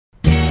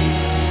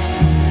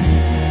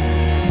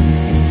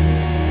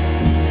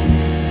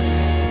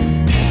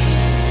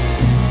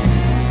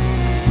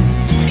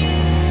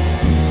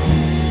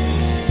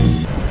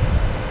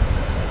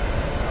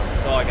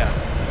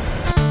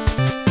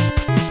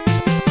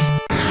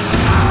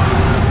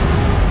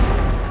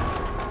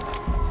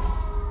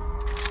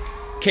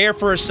Care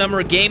for a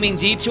summer gaming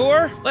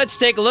detour? Let's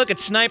take a look at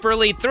Sniper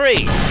Elite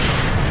 3.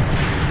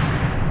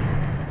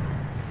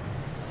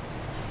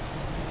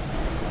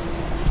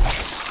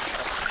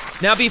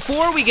 Now,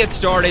 before we get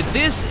started,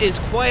 this is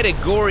quite a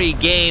gory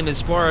game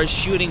as far as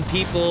shooting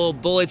people,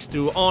 bullets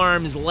through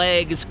arms,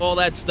 legs, all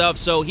that stuff.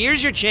 So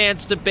here's your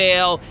chance to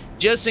bail,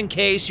 just in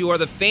case you are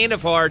the faint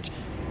of heart.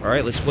 All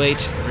right, let's wait.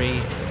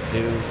 3,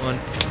 2, 1.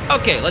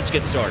 Okay, let's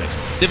get started.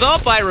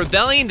 Developed by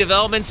Rebellion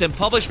Developments and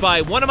published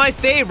by one of my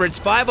favorites,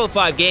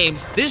 505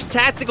 Games, this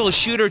tactical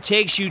shooter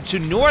takes you to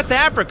North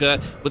Africa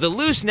with a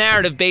loose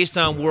narrative based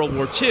on World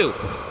War II.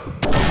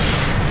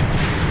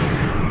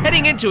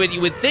 Heading into it,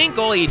 you would think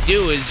all you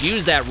do is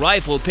use that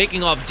rifle,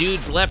 picking off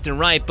dudes left and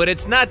right, but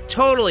it's not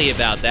totally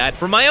about that.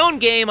 For my own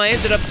game, I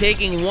ended up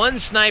taking one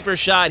sniper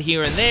shot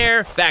here and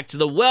there, back to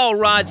the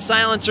Welrod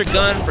silencer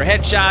gun for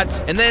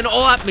headshots, and then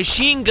all-out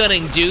machine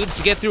gunning dudes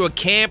to get through a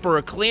camp or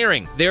a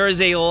clearing. There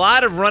is a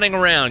lot of running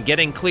around,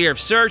 getting clear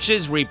of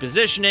searches,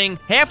 repositioning.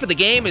 Half of the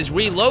game is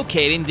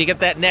relocating to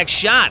get that next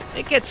shot.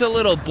 It gets a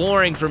little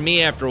boring for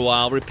me after a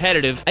while,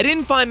 repetitive. I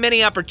didn't find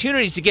many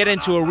opportunities to get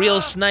into a real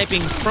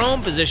sniping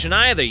prone position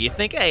either. You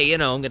think, hey, you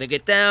know, I'm gonna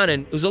get down,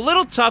 and it was a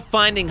little tough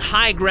finding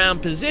high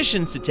ground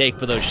positions to take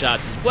for those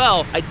shots as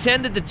well. I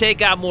tended to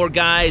take out more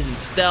guys in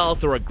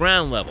stealth or at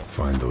ground level.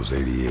 Find those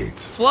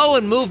 88s. Flow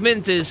and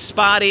movement is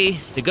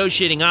spotty.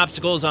 Negotiating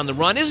obstacles on the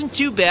run isn't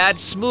too bad,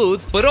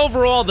 smooth, but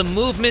overall the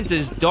movement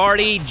is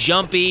darty,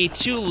 jumpy,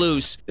 too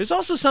loose. There's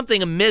also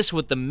something amiss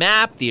with the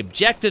map, the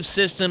objective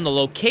system, the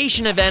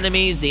location of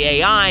enemies, the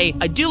AI.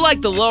 I do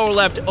like the lower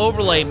left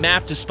overlay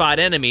map to spot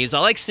enemies. I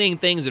like seeing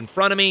things in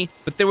front of me,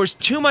 but there was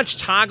too much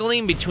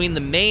toggling between the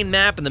main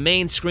map and the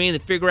main screen to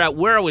figure out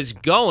where I was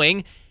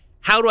going.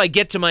 How do I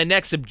get to my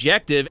next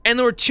objective? And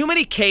there were too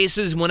many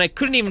cases when I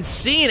couldn't even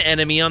see an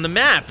enemy on the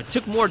map. It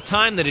took more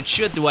time than it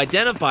should to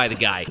identify the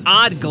guy.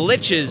 Odd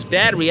glitches,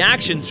 bad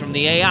reactions from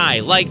the AI,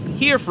 like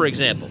here, for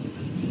example.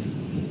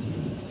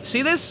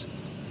 See this?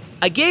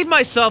 I gave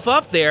myself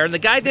up there and the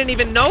guy didn't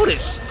even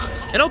notice.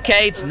 And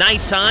okay, it's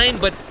nighttime,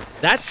 but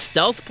that's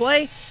stealth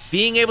play?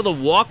 Being able to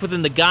walk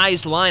within the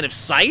guy's line of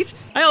sight?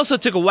 I also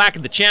took a whack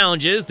at the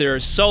challenges.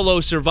 There's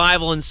solo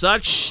survival and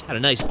such. Had a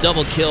nice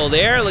double kill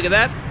there, look at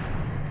that.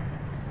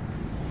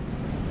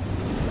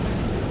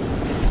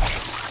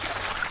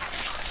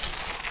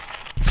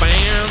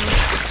 Bam.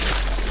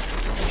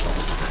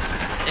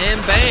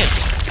 And bam.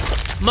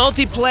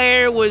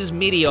 Multiplayer was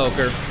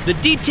mediocre. The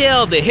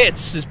detail of the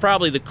hits is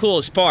probably the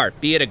coolest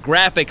part, be it a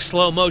graphic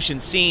slow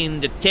motion scene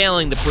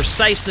detailing the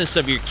preciseness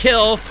of your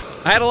kill.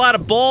 I had a lot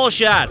of ball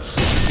shots.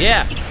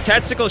 Yeah,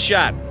 testicle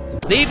shot.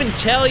 They even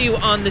tell you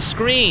on the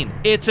screen,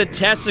 it's a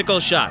testicle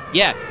shot.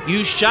 Yeah,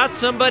 you shot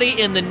somebody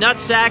in the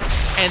nutsack,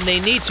 and they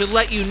need to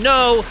let you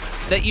know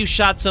that you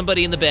shot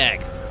somebody in the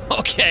bag.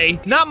 Okay,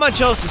 not much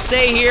else to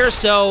say here,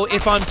 so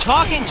if I'm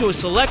talking to a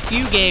select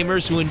few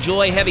gamers who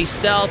enjoy heavy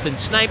stealth and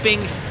sniping,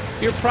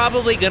 you're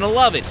probably gonna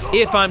love it.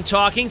 If I'm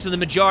talking to the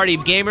majority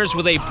of gamers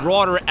with a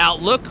broader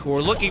outlook who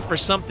are looking for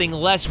something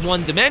less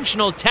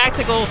one-dimensional,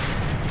 tactical,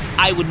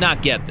 I would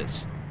not get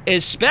this,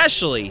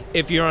 especially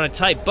if you're on a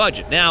tight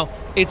budget. Now,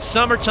 it's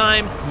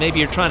summertime, maybe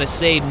you're trying to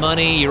save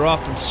money, you're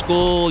off from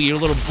school, you're a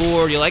little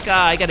bored, you're like,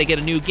 I gotta get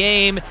a new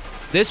game.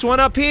 This one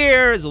up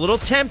here is a little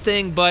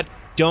tempting, but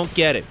don't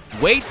get it.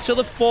 Wait till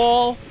the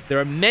fall. There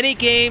are many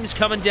games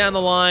coming down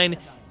the line.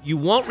 You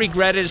won't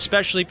regret it,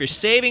 especially if you're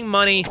saving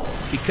money,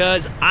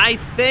 because I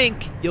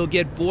think you'll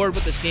get bored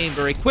with this game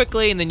very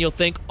quickly, and then you'll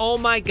think, oh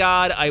my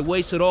god, I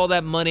wasted all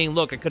that money.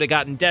 Look, I could have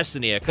gotten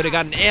Destiny, I could have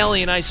gotten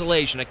Alien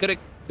Isolation,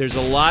 There's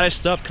a lot of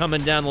stuff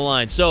coming down the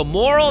line. So,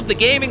 moral of the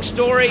gaming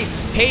story,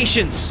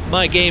 patience,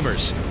 my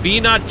gamers. Be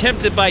not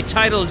tempted by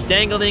titles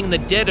dangling in the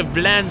dead of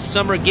bland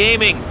summer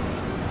gaming.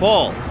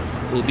 Fall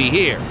will be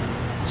here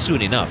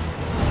soon enough.